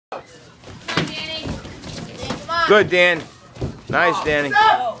Good, Dan. Nice, Danny.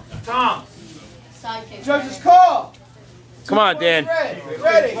 Stop! Tom. Sidekick. Judges call. Come on, Dan.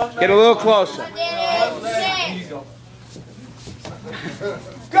 Ready. Get a little closer.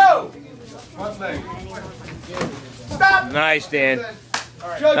 Go. Stop. Nice, Dan.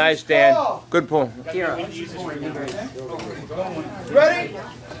 Judges Nice, Dan. call. Good pull. Ready.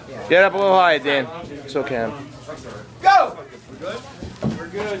 Get up a little higher, Dan. It's okay. Go.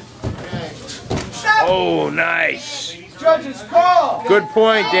 Stop. Oh, nice. Judges call. Good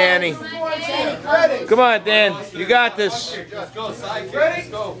point, Danny. Ready. Come on, Dan. You got this. Ready.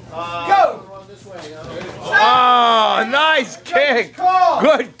 Go. Oh, nice kick. Call.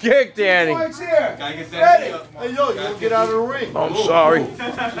 Good kick, Danny. Points here. Ready. Hey, yo, you get out of the ring. Oh, I'm sorry.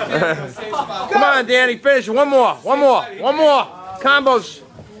 Come on, Danny. Finish. One more. One more. One more. Combos.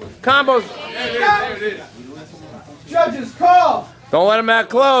 Combos. Judges call. Don't let him out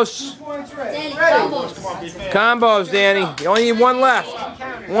close. Points ready. Danny, Ready. combos. Combos, Danny. You only need one left.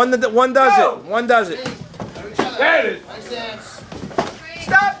 One does it. One does it. There it is.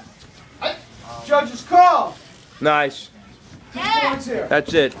 Stop. Judges call. Nice. Points here.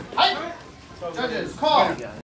 That's it. Judges call.